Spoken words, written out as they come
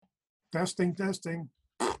Testing, testing.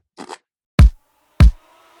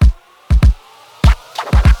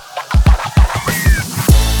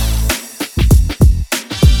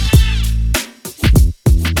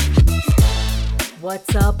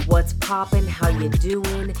 What's up? What's poppin'? How you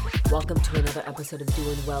doing? Welcome to another episode of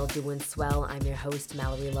Doing Well, Doing Swell. I'm your host,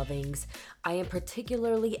 Mallory Lovings. I am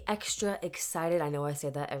particularly extra excited. I know I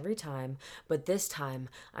say that every time, but this time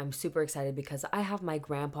I'm super excited because I have my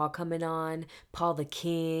grandpa coming on, Paul the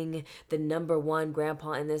King, the number one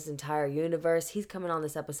grandpa in this entire universe. He's coming on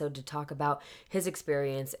this episode to talk about his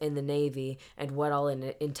experience in the Navy and what all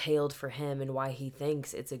entailed for him and why he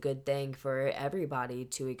thinks it's a good thing for everybody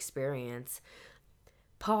to experience.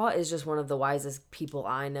 Paul is just one of the wisest people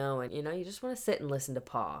I know, and you just want to sit and listen to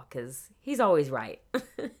Paul because he's always right.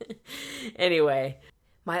 Anyway,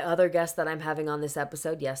 my other guest that I'm having on this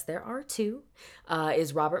episode, yes, there are two,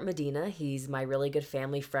 is Robert Medina. He's my really good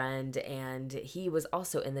family friend, and he was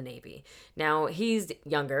also in the Navy. Now, he's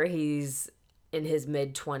younger, he's in his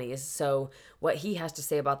mid 20s. So, what he has to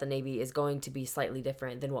say about the Navy is going to be slightly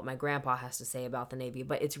different than what my grandpa has to say about the Navy.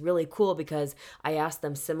 But it's really cool because I asked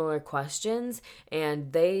them similar questions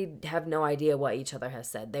and they have no idea what each other has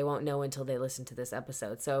said. They won't know until they listen to this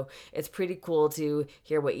episode. So, it's pretty cool to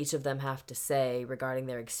hear what each of them have to say regarding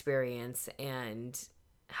their experience and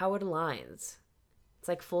how it aligns. It's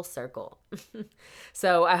like full circle.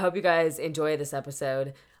 So I hope you guys enjoy this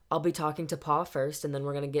episode. I'll be talking to Paul first, and then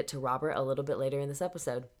we're going to get to Robert a little bit later in this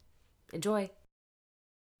episode. Enjoy.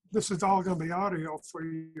 This is all going to be audio for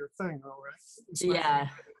your thing, all right? It's not gonna- Yeah,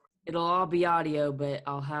 it'll all be audio, but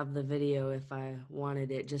I'll have the video if I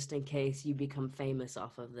wanted it, just in case you become famous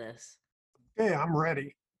off of this. Okay, I'm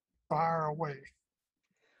ready. Fire away.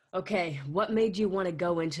 Okay, what made you want to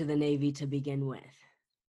go into the Navy to begin with?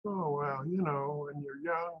 Oh, well, when you're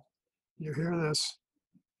young, you hear this,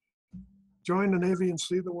 join the Navy and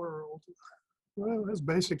see the world. Well, that's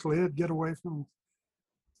basically it. Get away from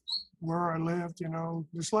where I lived,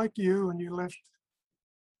 just like you, and you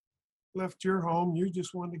left your home. You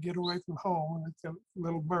just wanted to get away from home. And it's a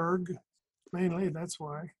little burg. Mainly, that's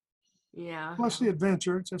why. Yeah, Plus the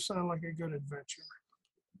adventure. It just sounded like a good adventure.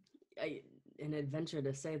 an adventure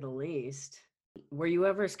to say the least. Were you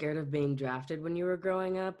ever scared of being drafted when you were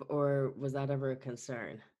growing up, or was that ever a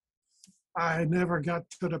concern? I never got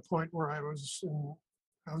to the point where I was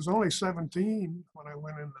only 17 when I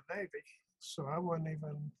went in the Navy. So I wasn't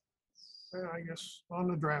even, I guess, on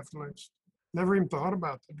the draft list. Never even thought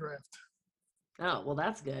about the draft. Oh, well,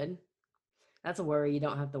 that's good. That's a worry you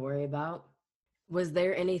don't have to worry about. Was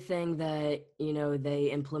there anything that,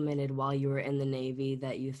 they implemented while you were in the Navy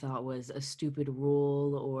that you thought was a stupid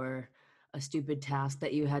rule or a stupid task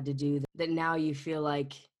that you had to do that now you feel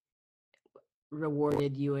like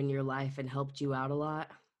rewarded you in your life and helped you out a lot?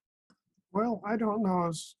 Well, I don't know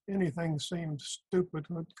as anything seemed stupid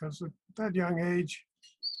because at that young age,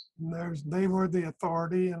 they were the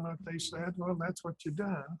authority and what they said, well, that's what you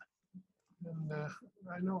done. And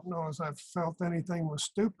I don't know as I've felt anything was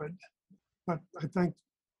stupid, but I think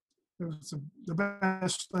it was the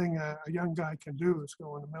best thing a young guy can do is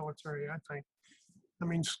go in the military, I think. I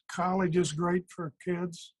mean, college is great for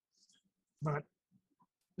kids, but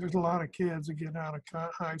there's a lot of kids that get out of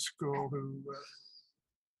high school who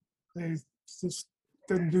they just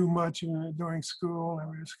didn't do much during school. They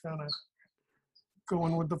were just kind of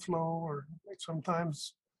going with the flow or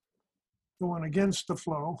sometimes going against the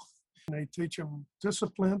flow. And they teach them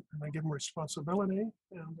discipline and they give them responsibility.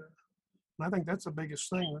 And I think that's the biggest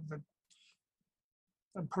thing that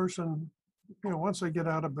a person, once they get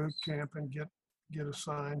out of boot camp and get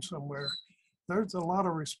assigned somewhere, there's a lot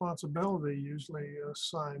of responsibility usually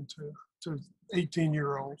assigned to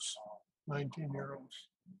 18-year-olds, 19-year-olds.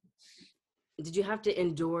 Did you have to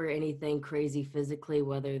endure anything crazy physically,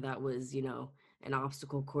 whether that was, an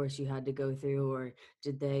obstacle course you had to go through, or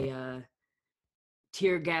did they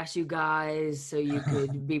tear gas you guys so you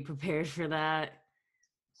could be prepared for that?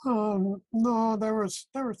 No, there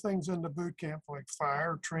were things in the boot camp like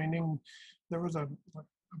fire training. There was a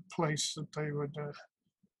place that they would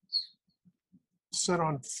set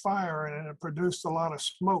on fire and it produced a lot of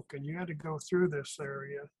smoke, and you had to go through this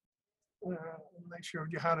area. They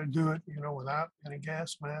showed you how to do it, without any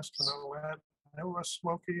gas mask and all that. It was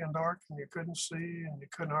smoky and dark, and you couldn't see, and you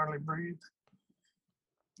couldn't hardly breathe.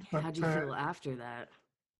 But How'd you feel after that?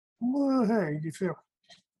 well, hey,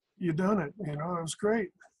 you done it. It was great.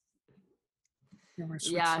 You were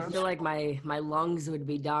Yeah, I feel successful. like my lungs would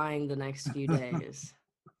be dying the next few days.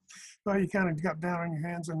 Well, you kind of got down on your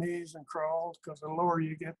hands and knees and crawled because the lower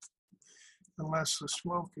you get, the less the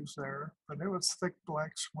smoke is there. But it was thick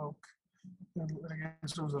black smoke. And I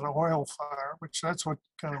guess it was an oil fire, which that's what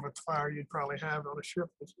kind of a fire you'd probably have on a ship,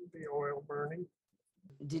 is the oil burning.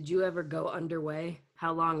 Did you ever go underway?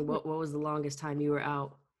 How long? What was the longest time you were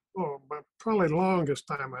out? Oh, but probably the longest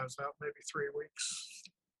time I was out, maybe 3 weeks.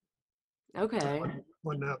 Okay.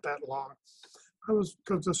 Wasn't out that long. I was,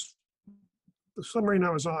 because the submarine I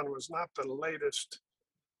was on was not the latest.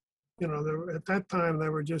 At that time they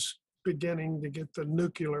were just beginning to get the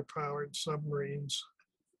nuclear powered submarines,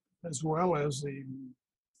 as well as the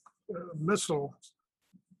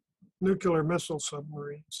nuclear missile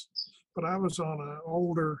submarines. But I was on an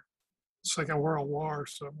older Second World War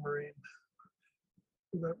submarine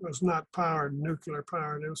that was not nuclear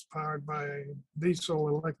powered. It was powered by a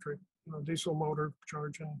diesel motor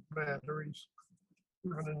charging batteries,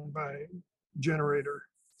 running by generator.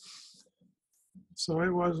 So it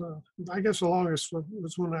was, I guess the longest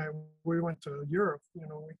was when we went to Europe. We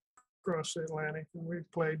crossed the Atlantic and we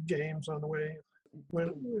played games on the way. When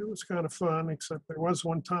it was kind of fun, except there was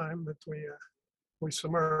one time that we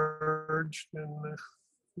submerged and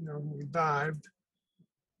we dived,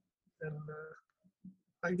 and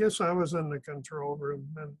I guess I was in the control room,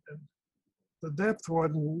 and the depth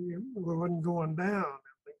wasn't going down.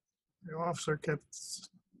 The officer kept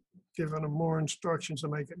giving them more instructions to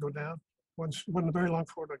make it go down. Wasn't very long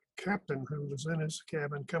before the captain, who was in his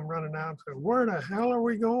cabin, come running out and said, "Where the hell are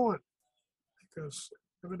we going?" Because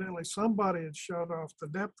evidently somebody had shut off the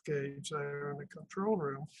depth gauge there in the control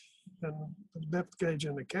room, and the depth gauge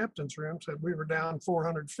in the captain's room said we were down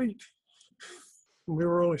 400 feet. We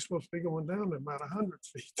were only supposed to be going down to about 100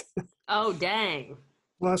 feet. Oh, dang.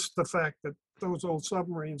 Plus the fact that those old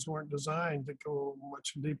submarines weren't designed to go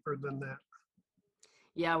much deeper than that.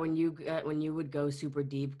 Yeah, when you would go super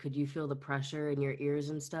deep, could you feel the pressure in your ears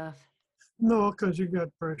and stuff? No, because you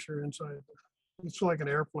got pressure inside. It's like an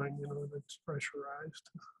airplane, that's pressurized.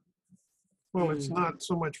 Well, it's not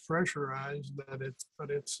so much pressurized but it's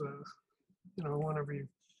whenever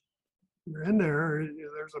you're in there,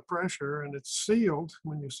 there's a pressure and it's sealed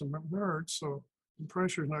when you submerge, so the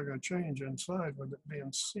pressure is not going to change inside with it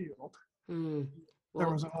being sealed. Mm. There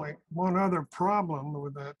was only one other problem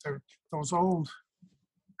with that. Those old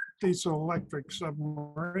diesel electric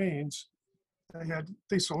submarines, they had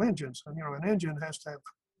diesel engines, and an engine has to have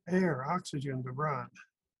oxygen to run,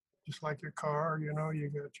 just like your car. You got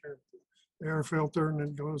your air filter and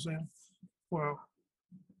it goes in. Well,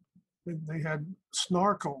 they had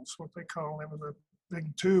snorkels, what they call them, was a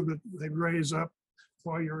big tube that they raise up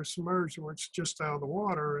while you're submerged, where it's just out of the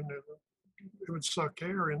water, and it would suck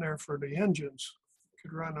air in there for the engines. It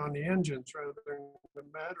could run on the engines rather than the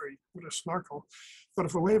battery with a snorkel. But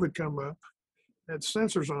if a wave would come up, it had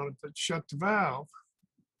sensors on it that shut the valve.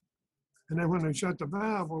 And then when they shut the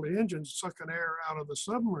valve, well, the engine's sucking air out of the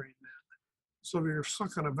submarine then. So you're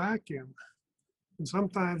sucking a vacuum. And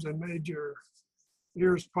sometimes it made your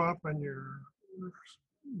ears pop and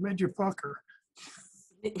made you pucker.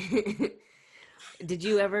 Did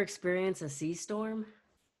you ever experience a sea storm?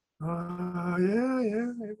 Yeah.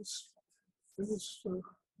 It was.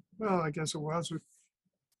 Well, I guess it was.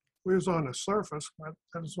 We was on the surface, but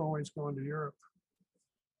that was always going to Europe.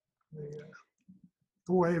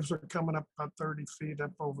 The waves are coming up about 30 feet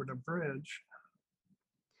up over the bridge.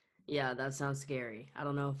 Yeah, that sounds scary. I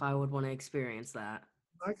don't know if I would want to experience that.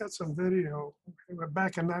 I got some video.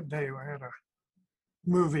 Back in that day, I had a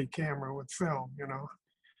movie camera with film, and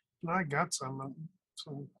I got some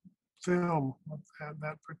film of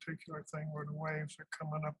that particular thing where the waves are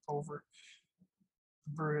coming up over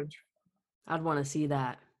the bridge. I'd want to see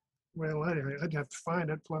that. Well, anyway, I'd have to find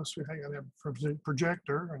it. Plus, I got to have a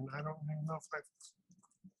projector, and I don't even know if I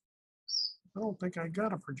don't think I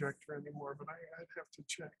got a projector anymore, but I'd have to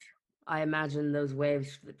check. I imagine those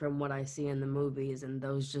waves from what I see in the movies, and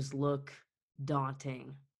those just look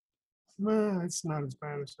daunting. No, it's not as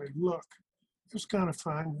bad as they look. It's kind of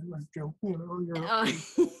fun. Like, you're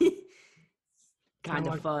kind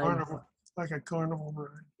of like fun. Like a carnival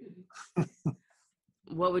ride.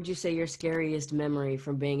 What would you say your scariest memory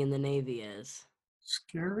from being in the Navy is?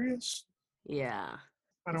 Scariest? Yeah.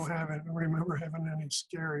 I don't remember having any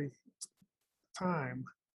scary time.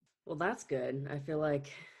 Well, that's good. I feel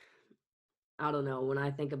like, I don't know, when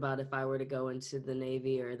I think about if I were to go into the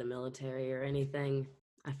Navy or the military or anything,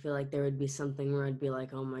 I feel like there would be something where I'd be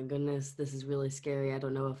like, oh my goodness, this is really scary. I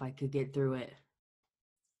don't know if I could get through it.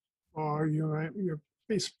 Or you'd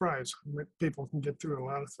be surprised. People can get through a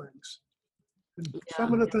lot of things. And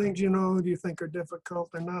some of the things, you think are difficult,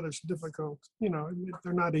 they're not as difficult.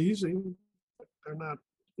 They're not easy, but they're not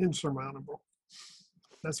insurmountable.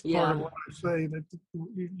 That's part of what I say, that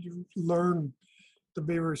you learn to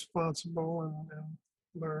be responsible and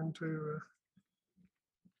learn to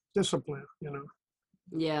discipline, you know.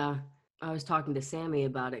 Yeah. I was talking to Sammy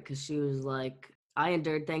about it because she was like, I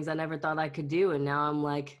endured things I never thought I could do. And now I'm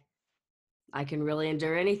like, I can really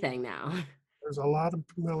endure anything now. There's a lot of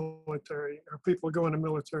military or people who go in the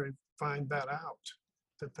military find that out,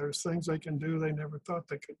 that there's things they can do they never thought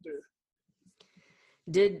they could do.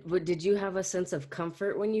 Did you have a sense of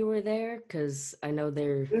comfort when you were there? Because I know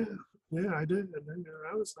they're Yeah, yeah, I did. And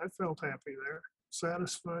I felt happy there,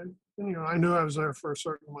 satisfied. And, I knew I was there for a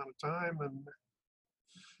certain amount of time, and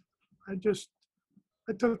I just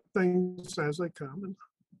I took things as they come. And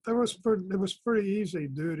it was pretty easy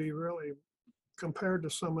duty, really, compared to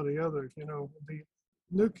some of the others. The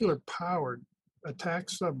nuclear powered attack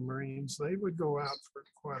submarines, they would go out for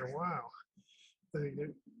quite a while.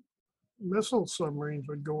 The missile submarines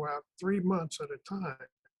would go out 3 months at a time.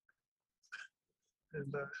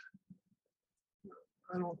 And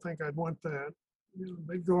I don't think I'd want that.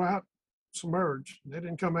 They'd go out submerged. They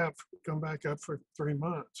didn't come back up for 3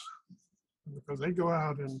 months because they go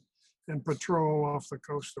out and patrol off the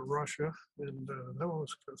coast of Russia, and that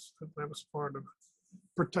was part of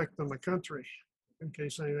protecting the country. In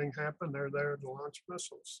case anything happened, they're there to launch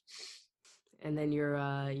missiles. and then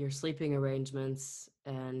your sleeping arrangements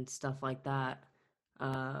and stuff like that.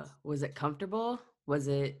 Was it comfortable? Was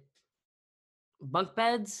it bunk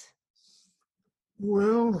beds?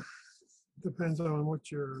 Well, depends on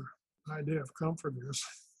what your idea of comfort is.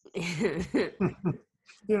 I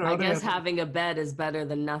They guess had, having a bed is better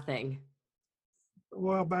than nothing.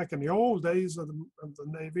 well, back in the old days of the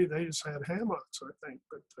Navy, they just had hammocks, I think,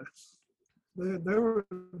 but they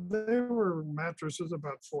were mattresses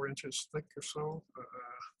about 4 inches thick or so.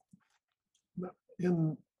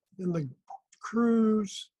 In the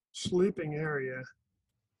crew's sleeping area,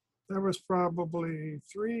 there was probably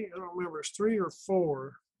I don't remember, it's 3 or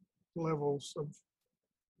 4 levels of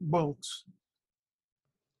bunks.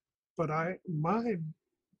 But I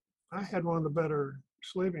had one of the better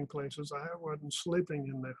sleeping places. I wasn't sleeping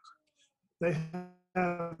in the. They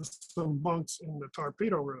had some bunks in the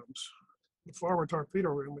torpedo rooms, the forward torpedo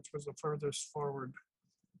room, which was the furthest forward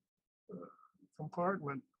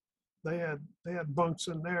compartment. They had bunks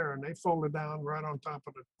in there, and they folded down right on top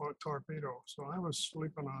of the torpedo. So I was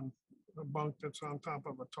sleeping on a bunk that's on top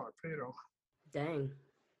of a torpedo. Dang.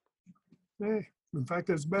 Hey, in fact,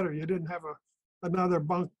 it's better. You didn't have another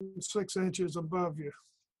bunk 6 inches above you,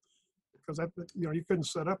 because you couldn't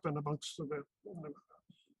set up in the bunks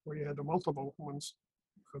where you had the multiple ones,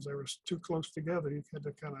 because they were too close together. You had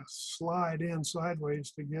to kind of slide in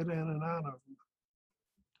sideways to get in and out of them.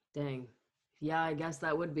 Dang. Yeah, I guess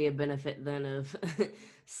that would be a benefit then of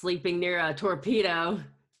sleeping near a torpedo.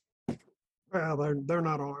 Well, they're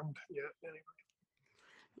not armed yet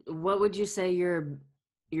anyway. What would you say your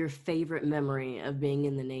favorite memory of being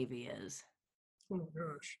in the Navy is? Oh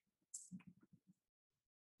gosh,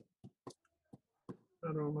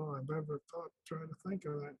 I don't know. I've ever tried to think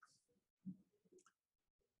of that.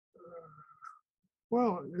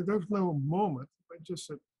 Well, there's no moment. I just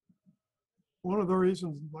said one of the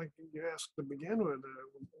reasons, like you asked to begin with,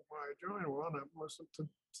 why I joined, well, that was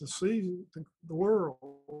to see the world,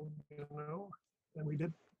 and we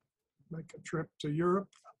did make a trip to Europe,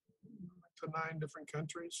 to 9 different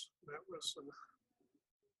countries. That was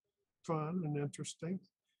fun and interesting.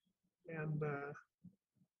 And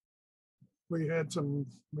we had some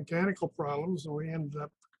mechanical problems, and we ended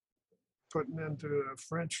up putting into a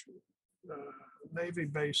French Navy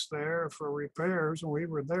base there for repairs, and we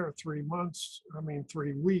were there 3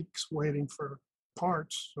 weeks waiting for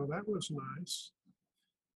parts, so that was nice.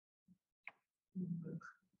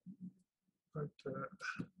 But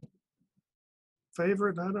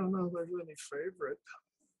favorite, I don't know if there's any favorite.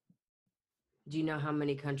 Do you know how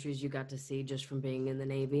many countries you got to see just from being in the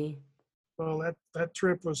Navy? Well, that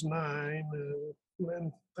trip was 9. And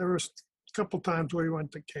then there was a couple times we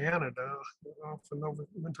went to Canada,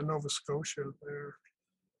 went to Nova Scotia there,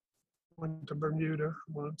 went to Bermuda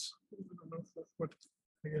once. I don't know what,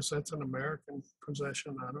 I guess that's an American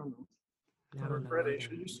possession. I don't know. I Or don't know British.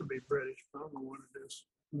 either. It used to be British. I don't know what it is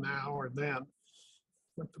now or then.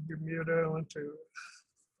 Went to Bermuda,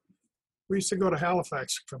 we used to go to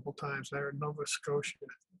Halifax a couple times there in Nova Scotia.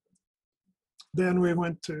 Then we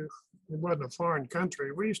went to, it wasn't a foreign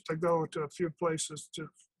country. We used to go to a few places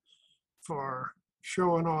for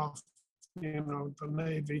showing off, the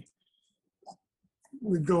Navy.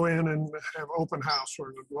 We'd go in and have open house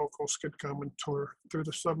where the locals could come and tour through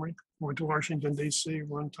the submarine. Went to Washington, D.C.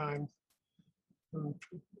 one time. And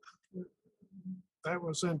that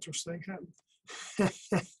was interesting.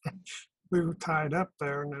 We were tied up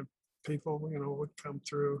there, and the people, would come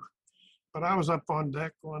through But I was up on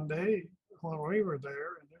deck one day when we were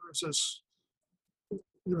there, and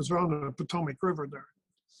it was on the Potomac River there.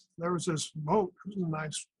 There was this boat, it was a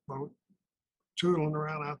nice boat, tootling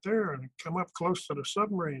around out there, and it come up close to the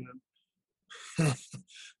submarine. And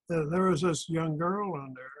there was this young girl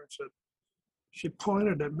on there. And said, she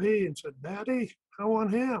pointed at me and said, "Daddy, I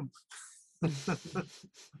want him."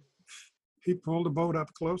 He pulled the boat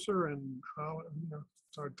up closer and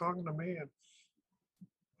started talking to me. And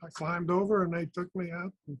I climbed over, and they took me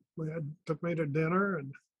out. And took me to dinner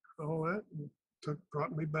and all that, and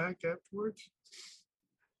brought me back afterwards.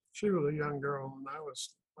 She was a young girl, and I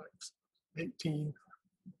was like 18.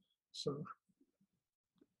 So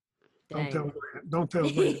Dang. Don't tell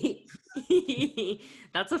Grant.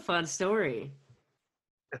 That's a fun story.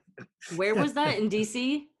 Where was that, in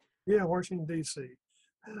DC? Yeah, Washington, D.C.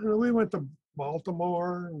 We went to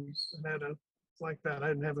Baltimore and had like that. I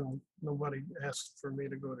didn't have nobody asked for me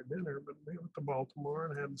to go to dinner, but we went to Baltimore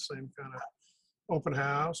and had the same kind of open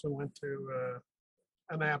house. And went to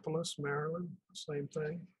Annapolis, Maryland, same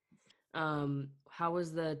thing. How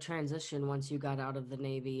was the transition once you got out of the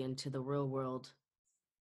Navy into the real world?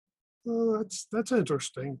 Well, that's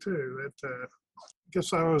interesting too. I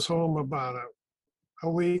guess I was home about a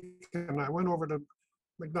week, and I went over to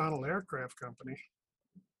McDonnell Aircraft Company,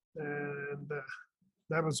 and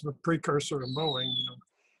that was the precursor to Boeing,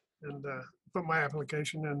 and put my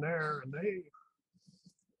application in there, and they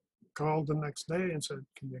called the next day and said,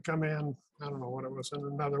 "Can you come in?" I don't know what it was, in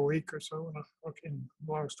another week or so. And okay,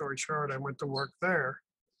 long story short, I went to work there,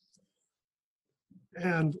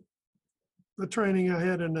 and the training I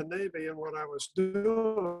had in the Navy and what I was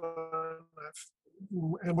doing,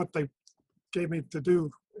 and what they gave me to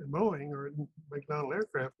do in Boeing or in McDonnell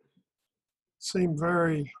Aircraft seemed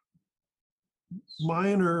very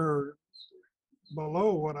minor or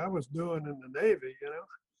below what I was doing in the Navy,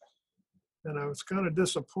 And I was kind of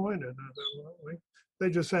disappointed. I thought, well, they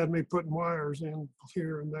just had me putting wires in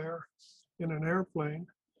here and there in an airplane,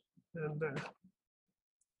 and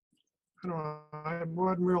I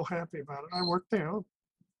wasn't real happy about it. I worked there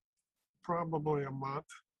probably a month.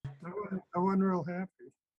 I wasn't real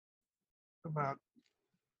happy about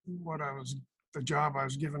the job I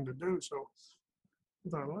was given to do. So I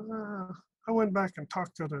thought, I went back and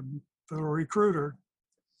talked to the recruiter,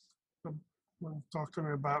 talked to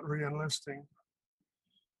me about re-enlisting.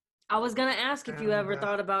 I was gonna ask if you ever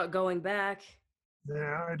thought about going back.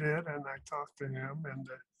 Yeah, I did, and I talked to him, and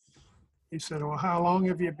he said, "Well, how long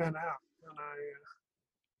have you been out?" And I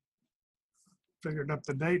figured up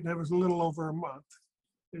the date, and it was a little over a month.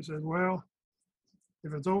 He said, "Well,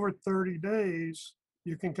 if it's over 30 days,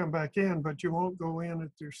 you can come back in, but you won't go in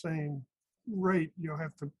at your same rate. You'll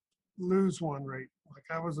have to lose one rate." Like,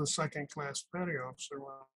 I was a second class petty officer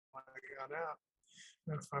when I got out.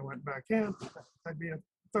 And if I went back in, I'd be a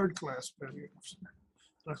third class petty officer.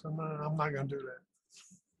 I said, "No, I'm not going to do that."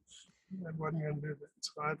 I wasn't going to do that.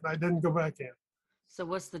 So I didn't go back in. So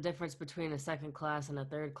what's the difference between a second class and a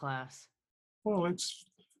third class? Well, it's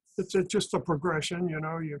just a progression.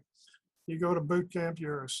 You go to boot camp,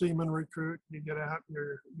 you're a seaman recruit. You get out,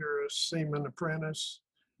 you're a seaman apprentice,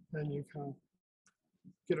 and you can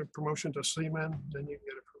get a promotion to seaman. Then you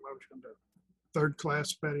get a promotion to third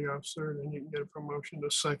class petty officer. Then you can get a promotion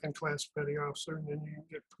to second class petty officer. And then you can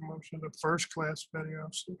get promotion to first class petty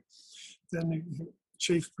officer. Then you get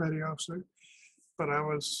chief petty officer. But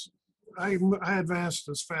I advanced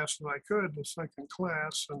as fast as I could to second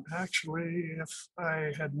class. And actually, if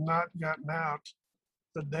I had not gotten out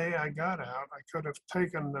the day I got out, I could have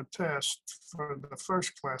taken the test for the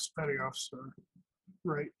first class petty officer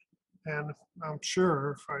rate. And I'm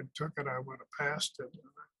sure if I took it, I would have passed it. And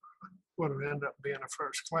I would have ended up being a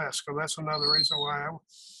first class. Because that's another reason why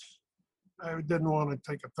I didn't want to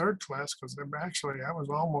take a third class, because actually I was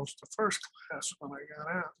almost a first class when I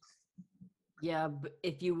got out. Yeah, but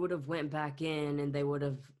if you would have went back in and they would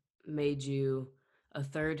have made you a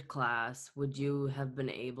third class, would you have been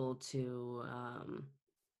able to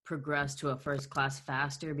progress to a first class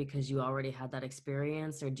faster because you already had that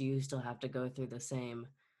experience, or do you still have to go through the same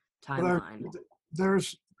timeline?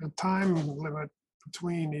 There's a time limit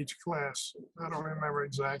between each class. I don't remember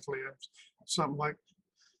exactly. It's something like,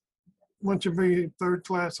 once you be third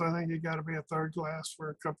class, I think you got to be a third class for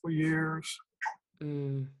a couple of years.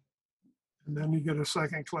 And then you get a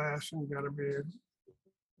second class, and you got to be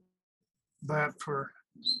that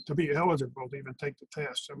to be eligible to even take the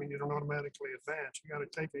test. I mean, you don't automatically advance. You got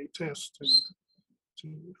to take a test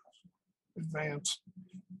to advance.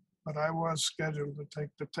 But I was scheduled to take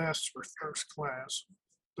the test for first class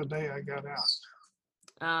the day I got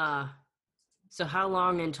out. So how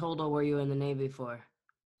long in total were you in the Navy for?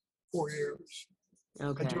 4 years.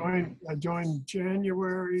 Okay. I joined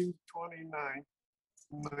January 29th,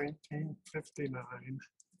 1959.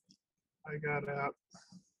 I got out.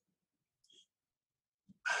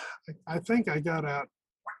 I think I got out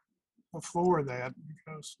before that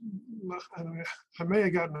because I may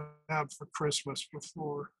have gotten out for Christmas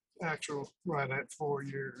before right at 4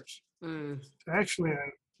 years. Mm. Actually,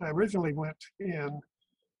 I originally went in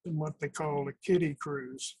what they call a kiddie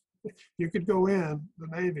cruise. You could go in the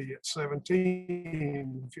Navy at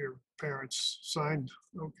 17 if your parents signed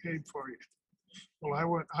okay for you. Well,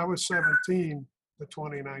 I was 17 the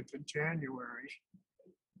 29th of January.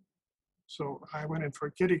 So I went in for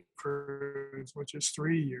a kiddie cruise, which is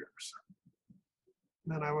 3 years.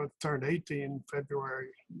 Then I would turn 18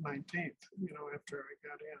 February 19th, after I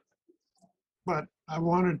got in. But I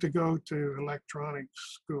wanted to go to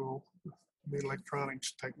electronics school, the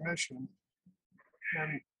electronics technician.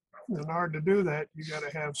 And in order to do that, you got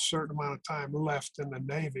to have a certain amount of time left in the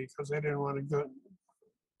Navy because they didn't want to go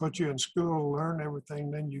put you in school, learn everything,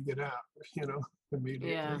 then you get out,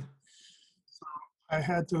 immediately. Yeah. So I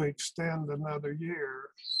had to extend another year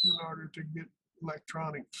in order to get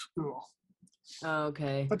electronics school.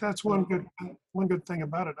 Okay. But that's one good thing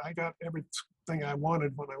about it. I got everything I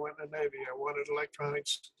wanted when I went in the Navy. I wanted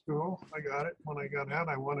electronics school. I got it. When I got out,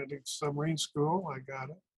 I wanted submarine school. I got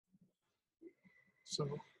it. So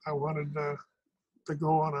I wanted to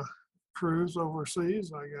go on a cruise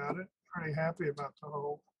overseas. I got it. Pretty happy about the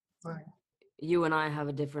whole thing. You and I have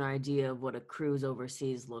a different idea of what a cruise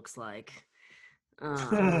overseas looks like.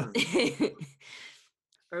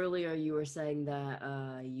 Earlier, you were saying that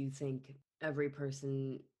you think every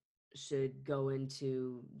person should go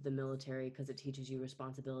into the military because it teaches you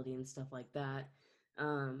responsibility and stuff like that.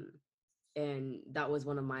 And that was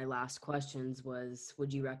one of my last questions was,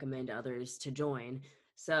 would you recommend others to join?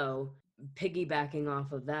 So piggybacking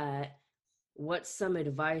off of that, what's some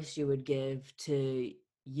advice you would give to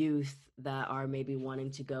youth that are maybe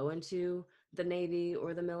wanting to go into the Navy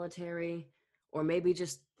or the military, or maybe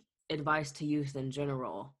just advice to youth in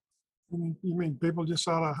general? You mean people just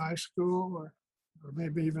out of high school or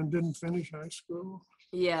maybe even didn't finish high school?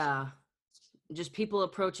 Yeah, just people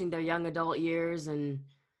approaching their young adult years and...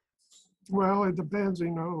 Well, it depends,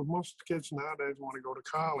 most kids nowadays want to go to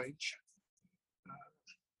college.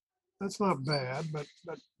 That's not bad, but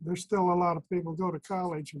there's still a lot of people go to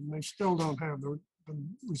college and they still don't have the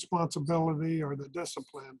responsibility or the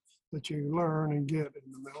discipline that you learn and get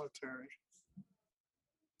in the military.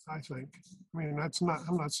 I think. I mean,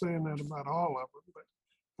 I'm not saying that about all of them,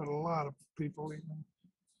 but a lot of people,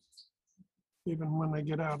 even when they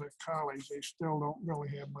get out of college, they still don't really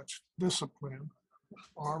have much discipline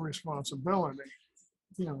or responsibility.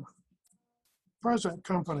 Present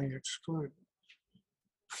company excluded.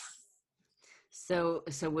 So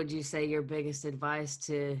would you say your biggest advice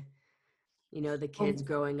to, the kids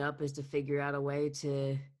growing up is to figure out a way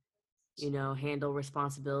to, handle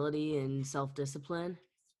responsibility and self-discipline?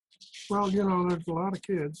 Well, there's a lot of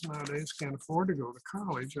kids nowadays can't afford to go to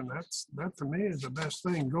college, and that to me is the best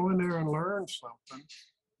thing. Go in there and learn something,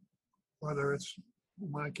 whether it's,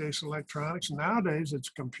 in my case, electronics. Nowadays, it's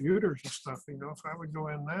computers and stuff. If I would go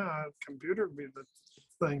in now, computer would be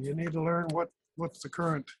the thing. You need to learn what's the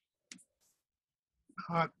current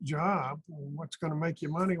hot job and what's going to make you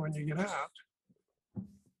money when you get out.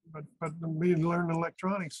 But me learning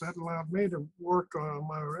electronics, that allowed me to work on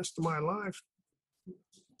my rest of my life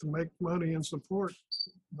to make money and support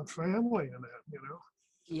the family and that,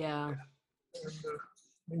 Yeah.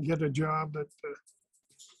 and get a job that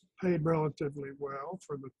paid relatively well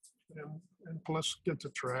and plus get to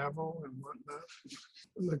travel and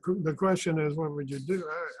whatnot. The question is, what would you do?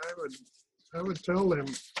 I would tell them,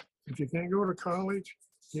 if you can't go to college,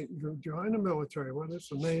 you join the military, whether it's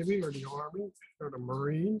the Navy or the Army or the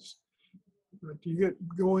Marines. But you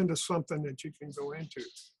go into something that you can go into.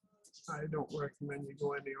 I don't recommend you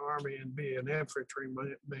go in the Army and be an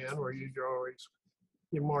infantryman where you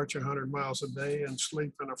march 100 miles a day and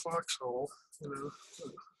sleep in a foxhole.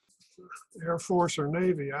 Air Force or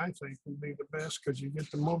Navy, I think, would be the best because you get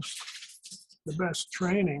the best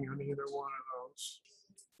training on either one of those.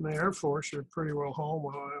 In the Air Force, you're pretty well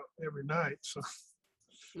home every night. So.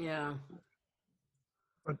 Yeah.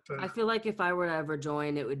 But I feel like if I were to ever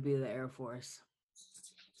join, it would be the Air Force.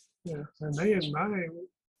 Yeah, and I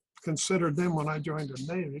considered them when I joined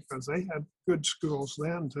the Navy because they had good schools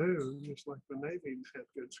then too, just like the Navy had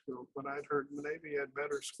good schools. But I'd heard the Navy had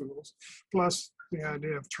better schools. Plus the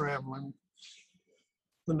idea of traveling,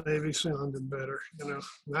 the Navy sounded better. And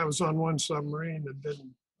I was on one submarine that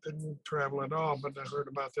didn't travel at all, but I heard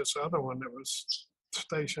about this other one that was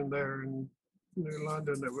stationed there in New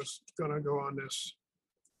London that was going to go on this.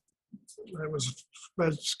 It was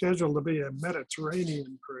scheduled to be a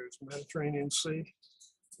Mediterranean cruise, Mediterranean Sea.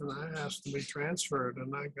 And I asked to be transferred,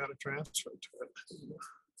 and I got a transfer to it.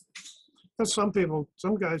 Because some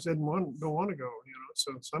guys don't want to go,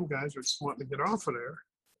 so some guys are just wanting to get off of there.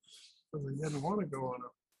 But they didn't want to go on a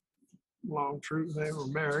long trip. They were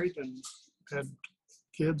married and had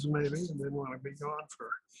kids maybe, and didn't want to be gone for,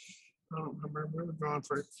 I don't remember, we were gone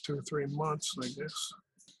for 2 or 3 months, I guess.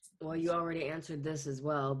 Well, you already answered this as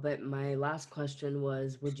well, but my last question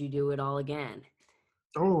was, would you do it all again?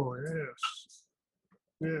 Oh, yes.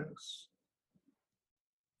 Yes.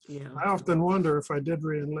 Yeah. I often wonder if I did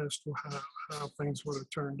re-enlist, how things would have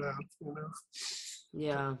turned out,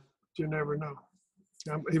 Yeah. You never know.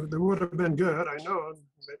 It would have been good, I know.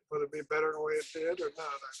 Would it be better the way it did or not?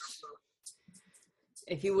 I don't know.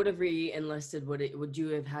 If you would have re-enlisted, would you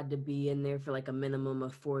have had to be in there for like a minimum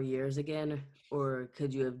of 4 years again, or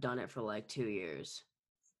could you have done it for like 2 years?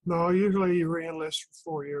 No, usually you re-enlist for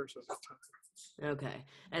 4 years at a time. Okay.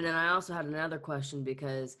 And then I also had another question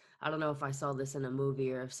because I don't know if I saw this in a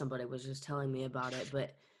movie or if somebody was just telling me about it,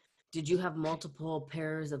 but did you have multiple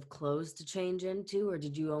pairs of clothes to change into, or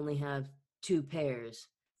did you only have 2 pairs?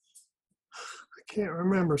 I can't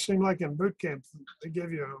remember. It seemed like in boot camp, they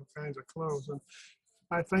give you all kinds of clothes. And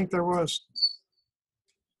I think there was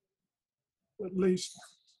at least,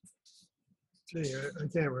 I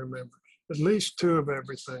can't remember, at least 2 of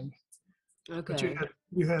everything. Okay. But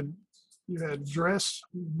you had dress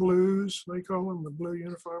blues, they call them, the blue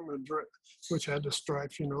uniform, which had the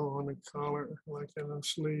stripes, on the collar, like in the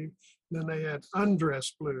sleeve. Then they had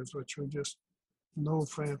undress blues, which were just no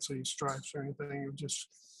fancy stripes or anything. It was just,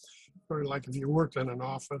 or like if you worked in an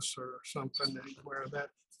office or something, they'd wear that.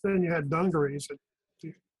 Then you had dungarees,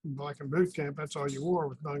 like in boot camp, that's all you wore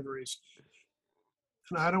with dungarees.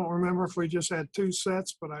 And I don't remember if we just had 2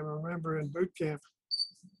 sets, but I remember in boot camp,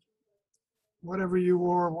 whatever you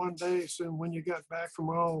wore one day, so when you got back from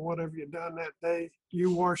whatever you done that day,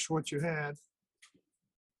 you washed what you had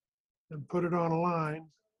and put it on a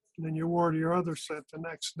line, and then you wore your other set the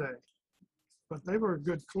next day. But they were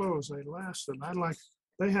good clothes. They lasted.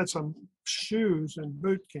 They had some shoes in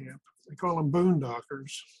boot camp. They call them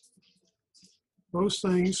boondockers. Those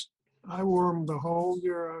things, I wore them the whole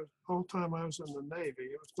time I was in the Navy.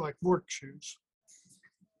 It was like work shoes.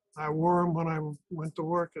 I wore them when I went to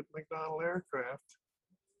work at McDonnell Aircraft.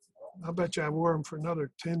 I bet you I wore them for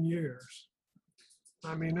another 10 years.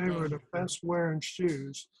 I mean, they were the best wearing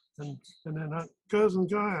shoes. And then Cousin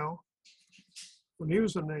Kyle, when he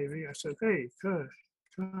was in the Navy, I said, "Hey, Kyle,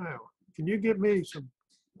 can you get me some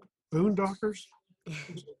boondockers?"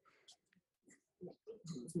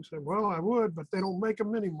 He said, "Well, I would, but they don't make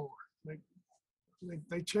them anymore.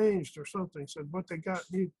 They changed or something." He said, "What they got,"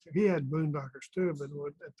 he had boondockers too, but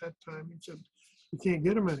at that time he said, "You can't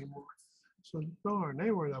get them anymore." So darn,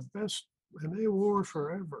 they were the best, and they wore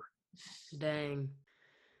forever. Dang.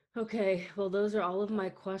 Okay, well, those are all of my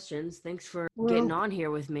questions. Thanks for getting on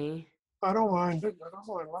here with me. I don't mind it at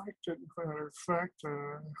all. I liked it. Matter of fact,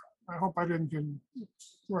 I hope I didn't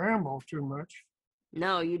ramble too much.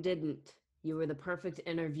 No, you didn't. You were the perfect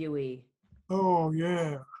interviewee. Oh,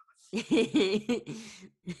 yeah. Going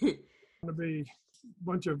to be a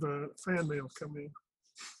bunch of fan mail coming.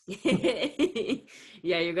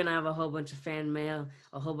 Yeah, you're gonna have a whole bunch of fan mail,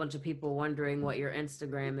 a whole bunch of people wondering what your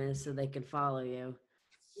Instagram is so they can follow you.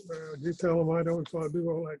 You tell them I don't do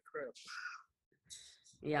all that crap.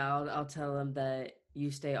 Yeah, I'll tell them that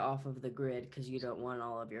you stay off of the grid because you don't want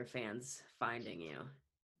all of your fans finding you.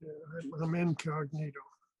 Yeah, I'm incognito.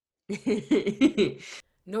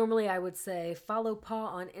 Normally, I would say follow Paul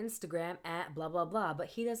on Instagram at blah, blah, blah, but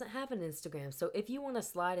he doesn't have an Instagram. So if you want to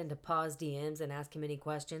slide into Paul's DMs and ask him any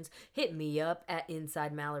questions, hit me up at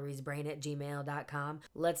insidemallory'sbrain@gmail.com.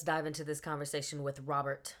 Let's dive into this conversation with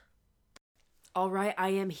Robert. All right, I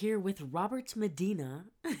am here with Robert Medina.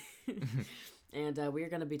 And we're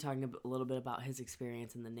going to be talking a little bit about his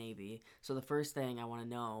experience in the Navy. So the first thing I want to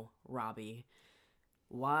know, Robbie,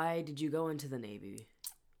 why did you go into the Navy?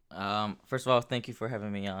 First of all, thank you for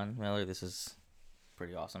having me on, Mallory. This is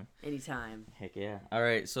pretty awesome. Anytime. Heck yeah. All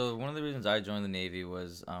right, so one of the reasons I joined the Navy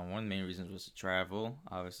was, one of the main reasons was to travel.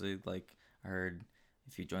 Obviously, like I heard,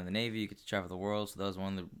 if you join the Navy, you get to travel the world. So that was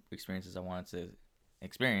one of the experiences I wanted to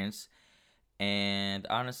experience. And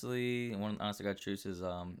honestly, honestly, got truth is,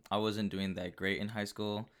 I wasn't doing that great in high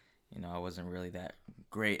school. I wasn't really that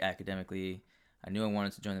great academically. I knew I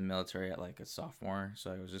wanted to join the military at like a sophomore,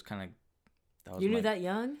 so I was just kind of. You knew that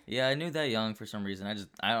young? Yeah, I knew that young for some reason. I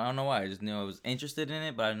don't know why. I just knew I was interested in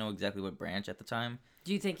it, but I didn't know exactly what branch at the time.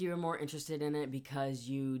 Do you think you were more interested in it because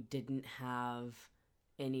you didn't have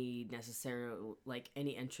any necessary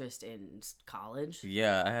any interest in college?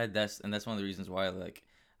 Yeah, I had and that's one of the reasons why like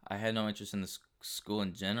I had no interest in the school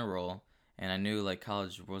in general, and I knew like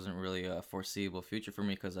college wasn't really a foreseeable future for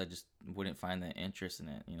me because I just wouldn't find that interest in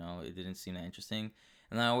it. You know, it didn't seem that interesting,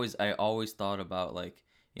 and I always thought about like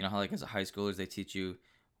you know how like as a high schoolers they teach you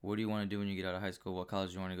what do you want to do when you get out of high school, what college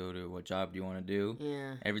do you want to go to, what job do you want to do.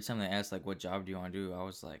 Yeah. Every time they asked like what job do you want to do, I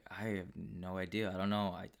was like I have no idea. I don't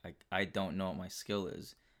know. I don't know what my skill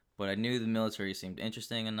is, but I knew the military seemed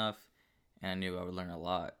interesting enough and I knew I would learn a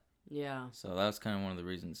lot. Yeah. So that was kind of one of the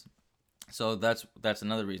reasons. So that's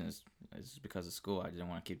another reason is because of school. I didn't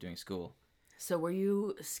want to keep doing school. So were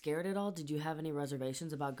you scared at all? Did you have any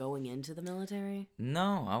reservations about going into the military?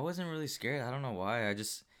 No, I wasn't really scared. I don't know why.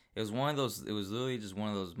 It was one of those. It was literally just one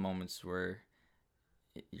of those moments where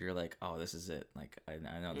you're like, oh, this is it. Like I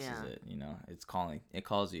know this Yeah. is it. You know, it's calling. It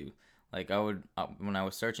calls you. Like when I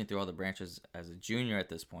was searching through all the branches as a junior at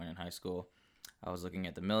this point in high school, I was looking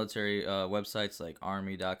at the military websites like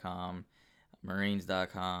Army.com,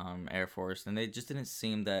 Marines.com, Air Force, and they just didn't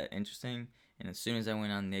seem that interesting. And as soon as I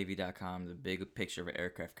went on Navy.com, the big picture of an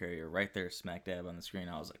aircraft carrier right there, smack dab on the screen,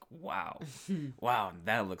 I was like, wow, wow,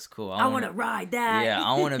 that looks cool. I want to ride that. Yeah,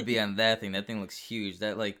 I want to be on that thing. That thing looks huge.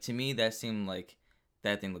 That like to me, that seemed like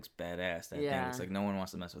that thing looks badass. That thing Yeah. looks like no one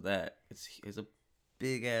wants to mess with that. It's a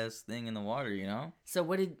big ass thing in the water, you know. So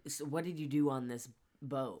what did you do on this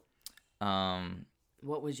boat? Um,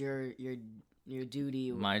 What was your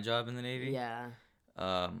duty? my job in the Navy. Yeah.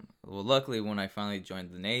 Well, luckily, when I finally joined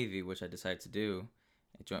the Navy, which I decided to do,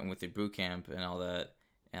 I joined with the boot camp and all that,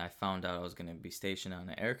 and I found out I was going to be stationed on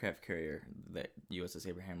an aircraft carrier, the USS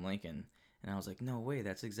Abraham Lincoln, and I was like, no way,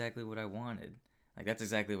 that's exactly what I wanted. Like, that's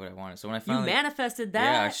exactly what I wanted. So when I You finally... manifested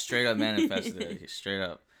that? Yeah, I straight up manifested it. Straight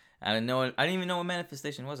up. I didn't even know what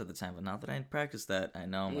manifestation was at the time, but now that I practiced that, I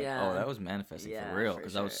know I'm like, Yeah. oh, that was manifesting Yeah, for real. for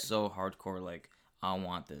Because I was sure. so hardcore, like, I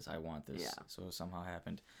want this. Yeah. So it somehow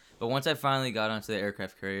happened. But once I finally got onto the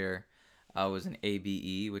aircraft carrier, I was an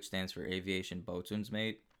ABE, which stands for Aviation Boatswain's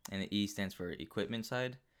Mate, and the E stands for Equipment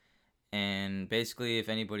Side. And basically, if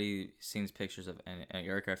anybody sees pictures of an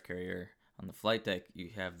aircraft carrier on the flight deck, you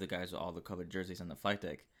have the guys with all the colored jerseys on the flight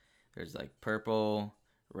deck. There's like purple,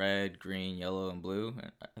 red, green, yellow, and blue,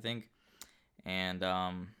 I think. And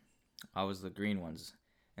I was the green ones.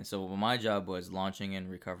 And so my job was launching and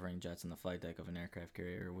recovering jets on the flight deck of an aircraft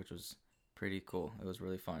carrier, which was pretty cool. It was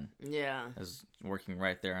really fun. Yeah. I was working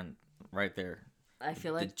right there. I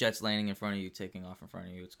feel The like jets landing in front of you, taking off in front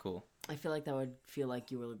of you. It's cool. that would feel like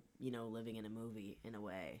you were, living in a movie in a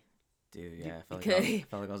way. Dude, yeah, I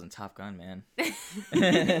felt like I was in Top Gun, man.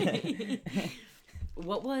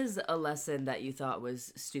 What was a lesson that you thought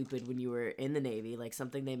was stupid when you were in the Navy, like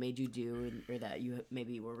something they made you do or that you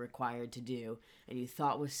maybe were required to do and you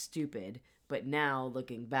thought was stupid, but now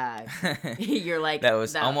looking back, you're like... That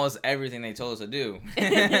was almost everything they told us to do.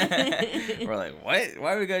 We're like, what?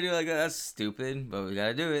 Why we gotta do it like that? That's stupid, but we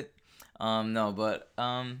gotta do it. No, but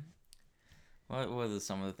what were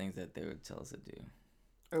some of the things that they would tell us to do?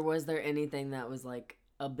 Or was there anything that was like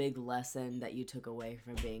a big lesson that you took away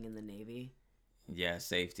from being in the Navy? Yeah,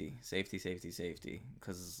 safety.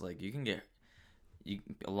 Because it's like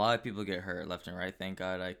a lot of people get hurt left and right. Thank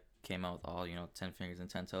God I came out with all 10 fingers and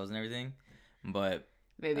 10 toes and everything. But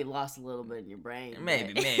Maybe lost a little bit in your brain.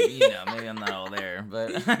 maybe maybe I'm not all there.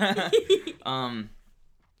 But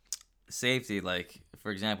safety, like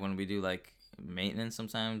for example, when we do like maintenance,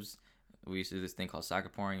 sometimes we used to do this thing called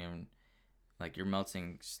socket pouring, and like you're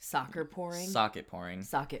melting Socket pouring. socket pouring.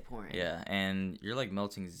 Yeah, and you're like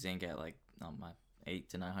melting zinc at like 800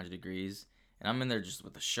 to 900 degrees, and I'm in there just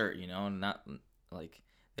with a shirt, not like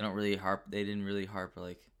they didn't really harp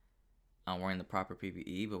like on wearing the proper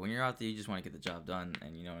PPE. But when you're out there, you just want to get the job done,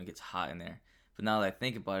 and it gets hot in there. But now that I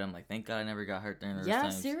think about it, I'm like, thank God I never got hurt during those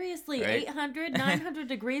times. Seriously, right? 800, 900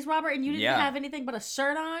 degrees, Robert, and you didn't have anything but a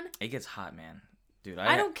shirt on? It gets hot, man. Dude,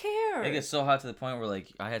 I don't care. It gets so hot to the point where like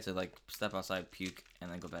I had to like step outside, puke,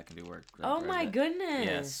 and then go back and do work. Oh my goodness.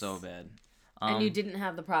 Yeah, it's so bad. And you didn't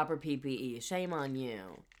have the proper PPE. Shame on you.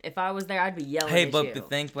 If I was there, I'd be yelling at you. Hey, but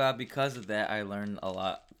think about because of that, I learned a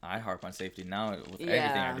lot. I harp on safety now with everything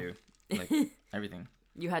I do. Like everything.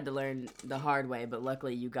 You had to learn the hard way, but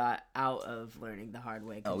luckily you got out of learning the hard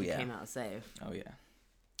way because you came out safe. Oh yeah.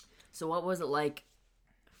 So what was it like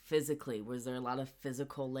physically? Was there a lot of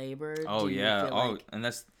physical labor? Oh yeah. And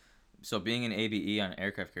that's so being an ABE on an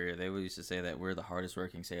aircraft carrier, they used to say that we're the hardest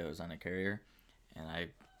working sailors on a carrier, and I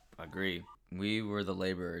agree. We were the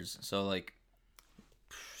laborers. So like,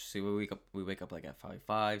 see, we wake up like at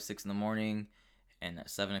 5, 6 in the morning, And at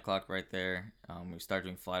 7 o'clock right there, we start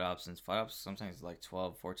doing flight ops. And flight ops sometimes like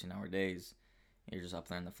 12, 14-hour days. You're just up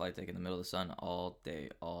there in the flight deck in the middle of the sun all day.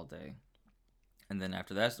 And then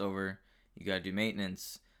after that's over, you got to do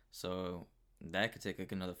maintenance. So that could take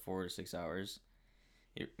like another 4 to 6 hours.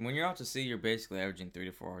 When you're out to sea, you're basically averaging 3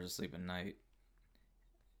 to 4 hours of sleep a night.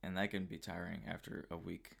 And that can be tiring after a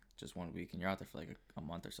week, just 1 week. And you're out there for like a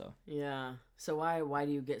month or so. Yeah. So why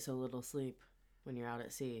do you get so little sleep when you're out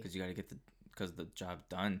at sea? Because you got to get the job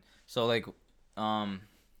done. So like, the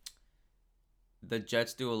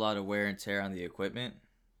jets do a lot of wear and tear on the equipment.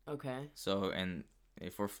 Okay. So, and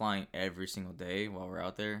if we're flying every single day while we're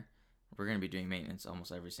out there, we're going to be doing maintenance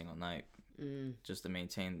almost every single night. Just to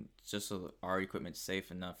maintain, just so our equipment's safe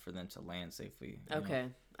enough for them to land safely. Okay,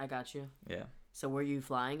 I got you. Yeah. So were you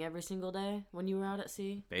flying every single day when you were out at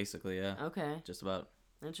sea? Basically, yeah. Okay. Just about.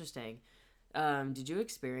 Interesting. Did you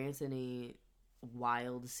experience any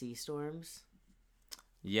wild sea storms?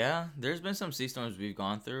 Yeah, there's been some sea storms we've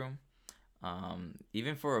gone through.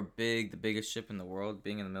 Even for the biggest ship in the world,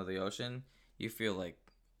 being in the middle of the ocean, you feel like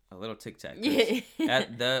a little tic tac.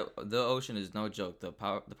 The ocean is no joke. The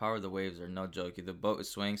power of the waves are no joke. The boat is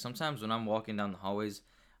swaying. Sometimes when I'm walking down the hallways,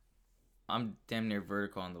 I'm damn near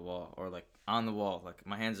vertical on the wall, or like on the wall. Like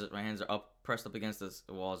my hands are up, pressed up against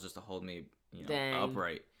the walls just to hold me,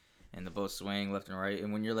 upright. And the boat's swaying left and right.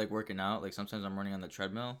 And when you're like working out, like sometimes I'm running on the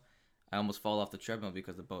treadmill, I almost fall off the treadmill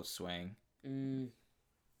because the boat's swaying.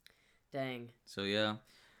 Dang. So yeah.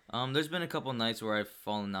 There's been a couple nights where I've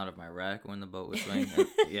fallen out of my rack when the boat was swaying.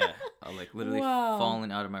 Yeah, I like literally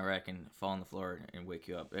falling out of my rack and fall on the floor and wake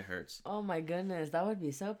you up. It hurts. Oh my goodness, that would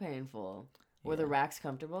be so painful. Were the racks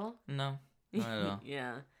comfortable? No, not at all.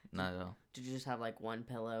 Yeah. Not at all. Did you just have like one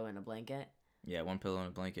pillow and a blanket? Yeah, one pillow and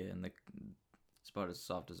a blanket, and it's about as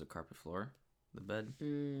soft as a carpet floor, the bed.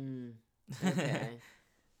 Okay.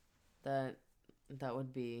 That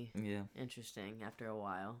would be Yeah. interesting after a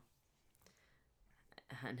while.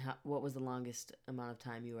 And what was the longest amount of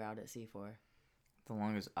time you were out at sea for? The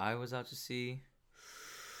longest I was out to sea,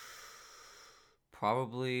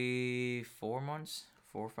 probably 4 months,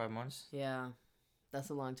 4 or 5 months. Yeah, that's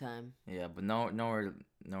a long time. Yeah, but nowhere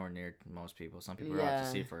near most people. Some people are out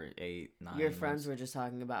to sea for 8, 9. Your friends months. were just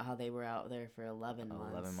talking about how they were out there for 11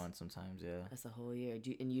 months. 11 months sometimes, yeah. That's a whole year.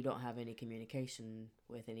 And you don't have any communication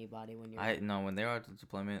with anybody when you're... When they were out to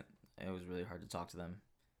deployment, it was really hard to talk to them.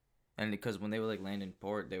 And because when they would like land in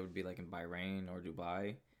port, they would be like in Bahrain or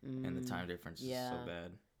Dubai, and the time difference is so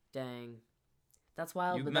bad. Dang, that's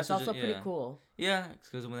wild, but that's also pretty cool. Yeah,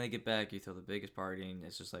 because when they get back, you throw the biggest party, and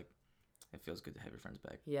it's just like it feels good to have your friends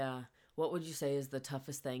back. Yeah. What would you say is the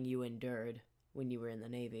toughest thing you endured when you were in the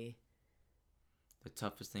Navy? The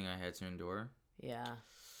toughest thing I had to endure? Yeah.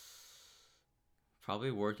 Probably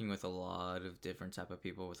working with a lot of different type of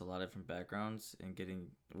people with a lot of different backgrounds and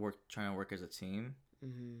trying to work as a team.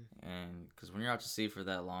 Mm-hmm. And because when you're out to sea for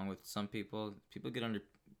that long with some people get under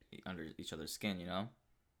each other's skin,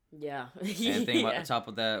 Yeah. And think about the top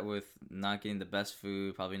of that with not getting the best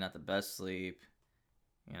food, probably not the best sleep,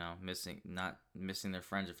 missing their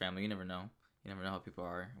friends or family. You never know how people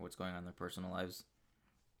are, what's going on in their personal lives.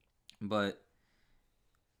 But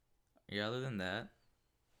yeah, other than that,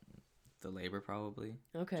 the labor probably.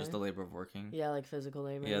 Okay. Just the labor of working. Yeah, like physical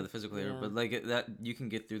labor. Yeah, the physical labor. But like that, you can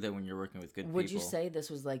get through that when you're working with good people. Would you say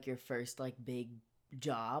this was like your first like big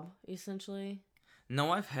job, essentially?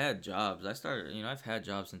 No, I've had jobs. I've had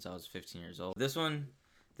jobs since I was 15 years old. This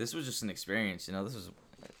was just an experience. This was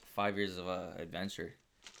 5 years of adventure.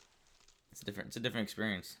 It's a different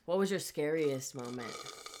experience. What was your scariest moment?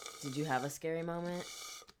 Did you have a scary moment?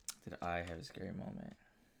 Did I have a scary moment?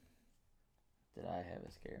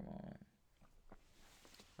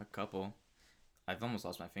 A couple. I've almost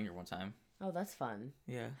lost my finger one time. Oh, that's fun.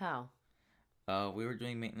 Yeah. How? We were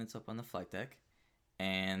doing maintenance up on the flight deck,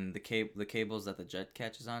 and the cables that the jet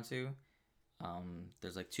catches onto,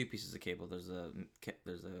 there's like 2 pieces of cable. There's a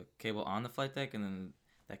cable on the flight deck, and then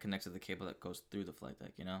that connects to the cable that goes through the flight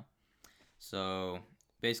deck. So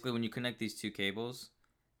basically, when you connect these 2 cables,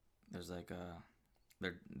 there's like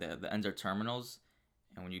the ends are terminals,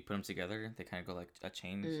 and when you put them together, they kind of go like a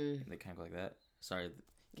chain. They kind of go like that. Sorry.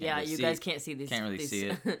 Guys can't see these. Can't really see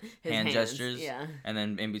it. Hand gestures. Yeah. And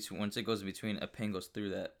then in between, once it goes in between, a pin goes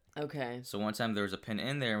through that. Okay. So one time there was a pin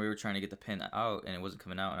in there, and we were trying to get the pin out, and it wasn't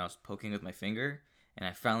coming out, and I was poking with my finger, and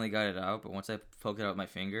I finally got it out. But once I poked it out with my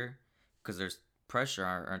finger, because there's pressure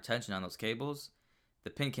or tension on those cables, the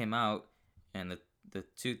pin came out, and the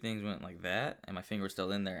 2 things went like that, and my finger was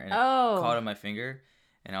still in there, and it caught on my finger,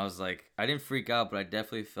 and I was like, I didn't freak out, but I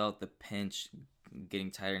definitely felt the pinch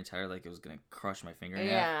getting tighter and tighter, like it was gonna crush my finger in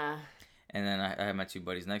half. And then I had my two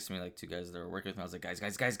buddies next to me, like two guys that were working with me. I was like, guys,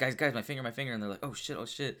 my finger. And they're like, oh shit.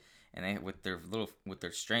 And they, with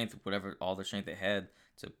their strength, whatever, all their strength they had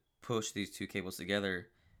to push these two cables together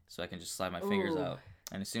so I can just slide my fingers Ooh. out.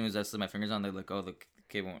 And as soon as I slid my fingers on, they're like, oh, the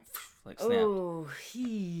cable went, like, snapped. Oh,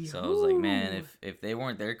 So I was like, man, if they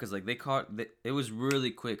weren't there, because, like, it was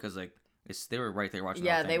really quick, because, like, they were right there watching the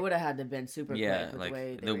Yeah, whole they thing. would have had to have been super Yeah, quick with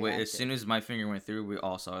like, the way they as soon as my finger went through, we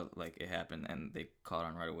all saw, like, it happen, and they caught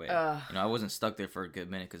on right away. Ugh. You know, I wasn't stuck there for a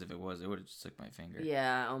good minute, because if it was, it would have just took my finger.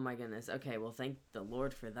 Yeah, oh my goodness. Okay, well, thank the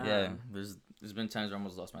Lord for that. Yeah, there's been times where I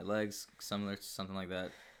almost lost my legs, similar to something like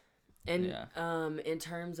that. And Yeah. in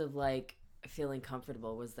terms of like feeling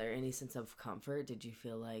comfortable, was there any sense of comfort? Did you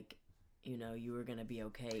feel like, you know, you were gonna be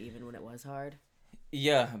okay even when it was hard?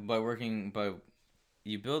 Yeah,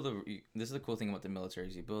 you build this is the cool thing about the military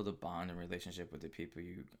is you build a bond and relationship with the people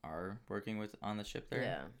you are working with on the ship there.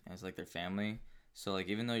 Yeah. And it's like their family. So like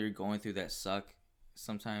even though you're going through that suck,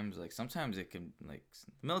 sometimes it can, like,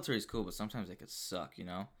 the military is cool, but sometimes it could suck, you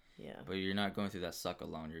know? Yeah. But you're not going through that suck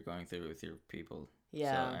alone. You're going through it with your people.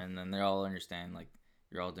 Yeah. So, and then they all understand, like,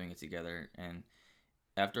 you're all doing it together. And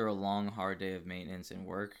after a long, hard day of maintenance and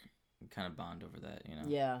work, you kind of bond over that, you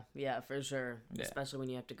know? Yeah, for sure. Yeah. Especially when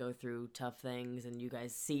you have to go through tough things and you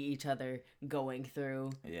guys see each other going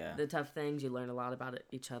through Yeah. the tough things. You learn a lot about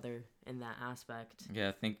each other in that aspect. Yeah,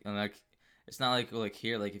 I think, and, like, it's not like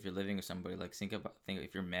here, like, if you're living with somebody, like, think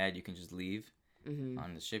if you're mad, you can just leave. Mm-hmm.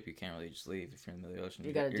 On the ship, you can't really just leave if you're in the middle of the ocean.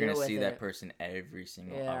 You gotta You're deal gonna with see that it. person every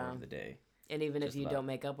single Yeah. hour of the day. And even if Just you about. don't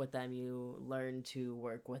make up with them, you learn to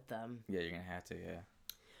work with them. Yeah, you're gonna have to. Yeah.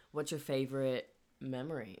 What's your favorite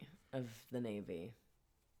memory of the Navy?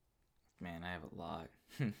 Man, I have a lot.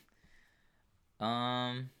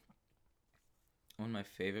 One of my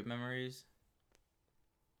favorite memories.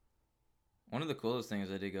 One of the coolest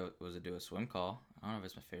things I did was to do a swim call. I don't know if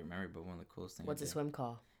it's my favorite memory, but one of the coolest things. What's a swim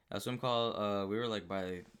call? A swim call. We were like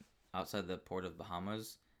outside the port of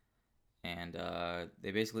Bahamas, and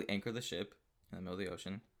they basically anchor the ship in the middle of the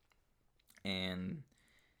ocean, and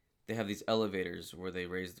they have these elevators where they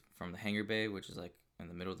raise from the hangar bay, which is like in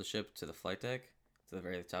the middle of the ship, to the flight deck, to the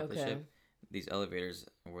very top of the ship. These elevators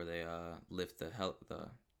where they lift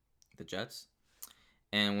the jets,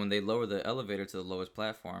 and when they lower the elevator to the lowest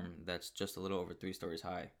platform, that's just a little over 3 stories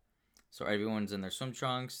high. So everyone's in their swim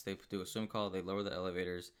trunks. They do a swim call. They lower the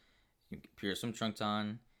elevators. You put your swim trunks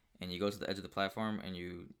on, and you go to the edge of the platform, and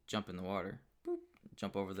you jump in the water. Boop,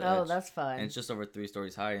 jump over the edge. Oh, that's fun. And it's just over 3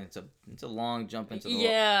 stories high, and it's a long jump into the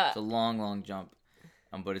yeah. It's a long jump.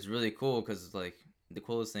 But it's really cool because, like, the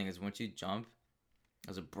coolest thing is once you jump, it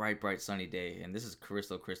was a bright sunny day, and this is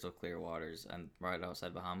crystal clear waters and right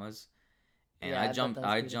outside Bahamas. And Yeah, I bet jumped that's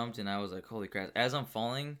I beautiful. jumped and I was like, holy crap. As I'm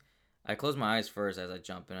falling, I closed my eyes first as I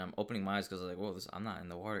jump, and I'm opening my eyes because I was like, whoa, I'm not in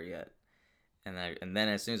the water yet. And then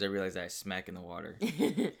as soon as I realized that, I smack in the water.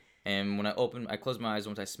 And when I closed my eyes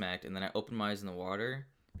once I smacked, and then I opened my eyes in the water.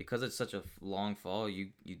 Because it's such a long fall, you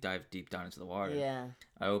dive deep down into the water. Yeah.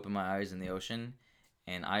 I opened my eyes in the ocean,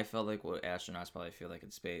 and I felt like what astronauts probably feel like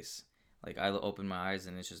in space. Like, I opened my eyes,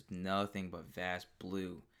 and it's just nothing but vast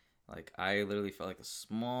blue. Like, I literally felt like the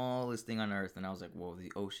smallest thing on Earth, and I was like, whoa,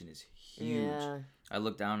 the ocean is huge. Yeah. I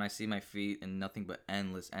look down, I see my feet, and nothing but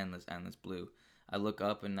endless blue. I look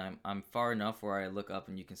up, and I'm far enough where I look up,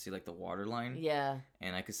 and you can see, like, the water line. Yeah.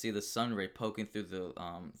 And I could see the sun ray poking through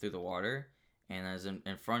the water. And as in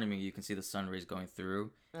front of me, you can see the sun rays going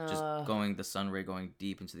through, the sun ray going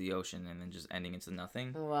deep into the ocean, and then just ending into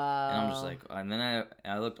nothing. Wow. And I'm just like, and then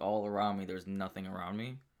I looked all around me. There's nothing around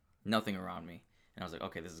me. And I was like,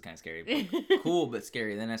 okay, this is kind of scary, but cool, but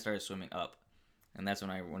scary. Then I started swimming up, and that's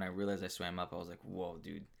when I realized I swam up. I was like, whoa,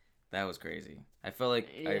 dude, that was crazy. I felt like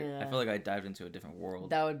I felt like I dived into a different world.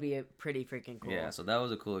 That would be pretty freaking cool. Yeah, so that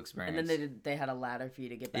was a cool experience. And then they had a ladder for you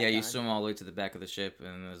to get back Yeah, you on. swim all the way to the back of the ship,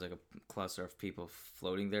 and there's like a cluster of people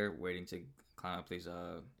floating there, waiting to climb up these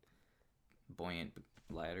buoyant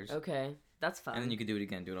ladders. Okay, that's fun. And then you could do it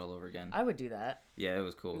again, do it all over again. I would do that. Yeah, it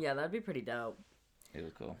was cool. Yeah, that'd be pretty dope. It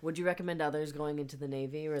was cool. Would you recommend others going into the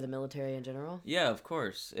Navy or the military in general? Yeah, of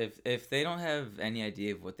course. If they don't have any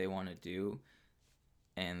idea of what they want to do,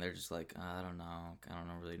 and they're just like, I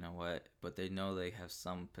don't really know what, but they know they have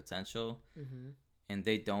some potential, Mm-hmm. and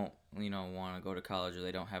they don't, want to go to college, or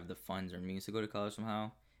they don't have the funds or means to go to college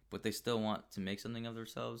somehow, but they still want to make something of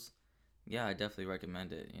themselves. Yeah, I definitely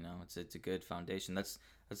recommend it. It's a good foundation. That's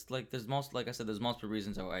like there's multiple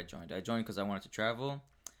reasons why I joined. I joined because I wanted to travel.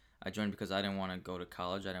 I joined because I didn't want to go to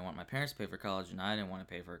college. I didn't want my parents to pay for college, and I didn't want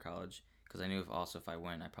to pay for college because I knew if I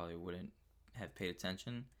went, I probably wouldn't have paid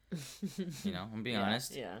attention. I'm being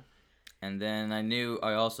honest. Yeah. And then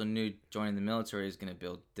I also knew joining the military is going to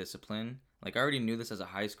build discipline. Like, I already knew this as a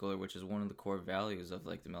high schooler, which is one of the core values of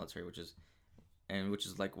like the military, which is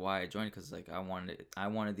like why I joined, because like I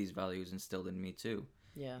wanted these values instilled in me too.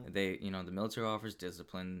 Yeah. The military offers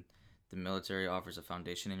discipline. The military offers a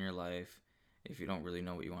foundation in your life. If you don't really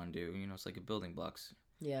know what you want to do, it's like a building blocks.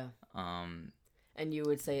 Yeah. And you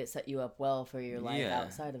would say it set you up well for your life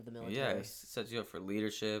outside of the military. Yeah, it sets you up for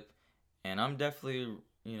leadership. And I'm definitely,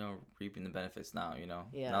 reaping the benefits now,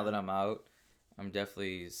 Yeah. Now that I'm out, I'm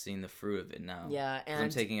definitely seeing the fruit of it now. Yeah, 'cause I'm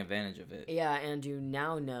taking advantage of it. Yeah, and you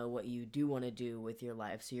now know what you do want to do with your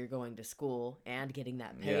life. So you're going to school and getting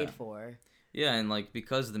that paid for. Yeah, and like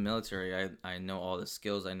because of the military, I know all the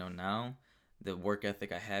skills I know now. The work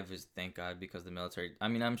ethic I have is, thank God, because of the military. I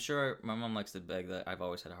mean, I'm sure my mom likes to beg that I've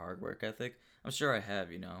always had a hard work ethic. I'm sure I have,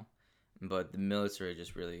 but the military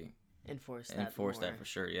just really enforce that for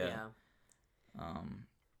sure. Yeah.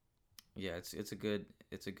 Yeah. It's a good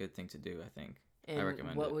thing to do, I think. And I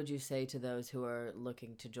recommend what it. would you say to those who are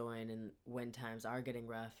looking to join and when times are getting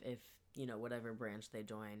rough, if, whatever branch they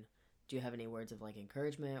join? Do you have any words of like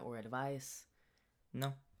encouragement or advice?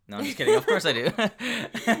 No, I'm just kidding. Of course I do.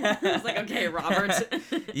 I was like, okay, Robert.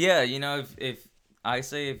 Yeah, if I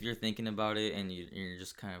say, if you're thinking about it and you're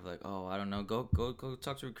just kind of like, oh, I don't know, go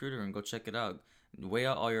talk to a recruiter and go check it out. Weigh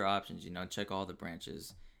out all your options, check all the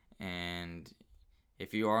branches. And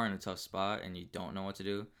if you are in a tough spot and you don't know what to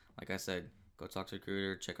do, like I said, go talk to a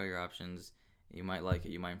recruiter, check out your options. You might like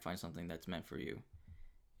it. You might find something that's meant for you.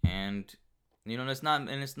 And it's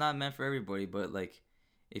not meant for everybody, but like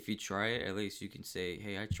if you try it, at least you can say,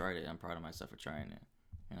 hey, I tried it. I'm proud of myself for trying it.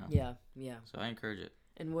 Yeah. So I encourage it.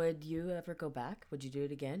 And would you ever go back? Would you do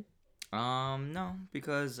it again? No,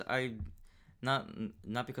 because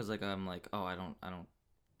not because like I'm like, oh, I don't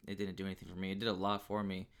it didn't do anything for me. It did a lot for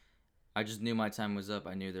me. I just knew my time was up.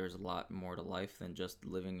 I knew there was a lot more to life than just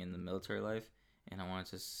living in the military life, and I wanted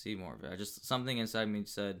to see more of it. Something inside me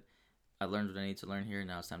said, I learned what I need to learn here.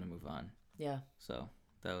 Now it's time to move on. Yeah. So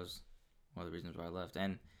that was one of the reasons why I left,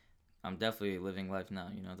 and I'm definitely living life now.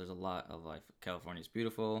 There's a lot of life. California's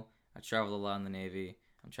beautiful. I traveled a lot in the Navy.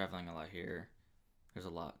 I'm traveling a lot here. There's a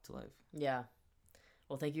lot to life. Yeah.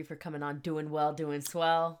 Well, thank you for coming on Doing Well, Doing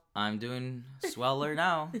Swell. I'm doing sweller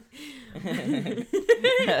now. All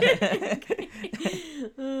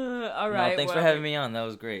right. No, thanks for having me on. That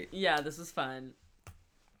was great. Yeah, this was fun.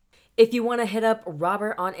 If you want to hit up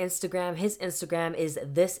Robert on Instagram, his Instagram is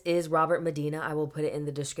thisisrobertmedina. I will put it in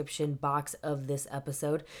the description box of this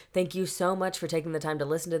episode. Thank you so much for taking the time to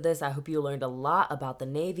listen to this. I hope you learned a lot about the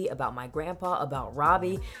Navy, about my grandpa, about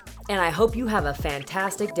Robbie, and I hope you have a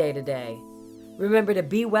fantastic day today. Remember to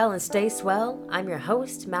be well and stay swell. I'm your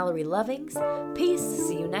host, Mallory Lovings. Peace.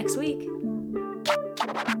 See you next week.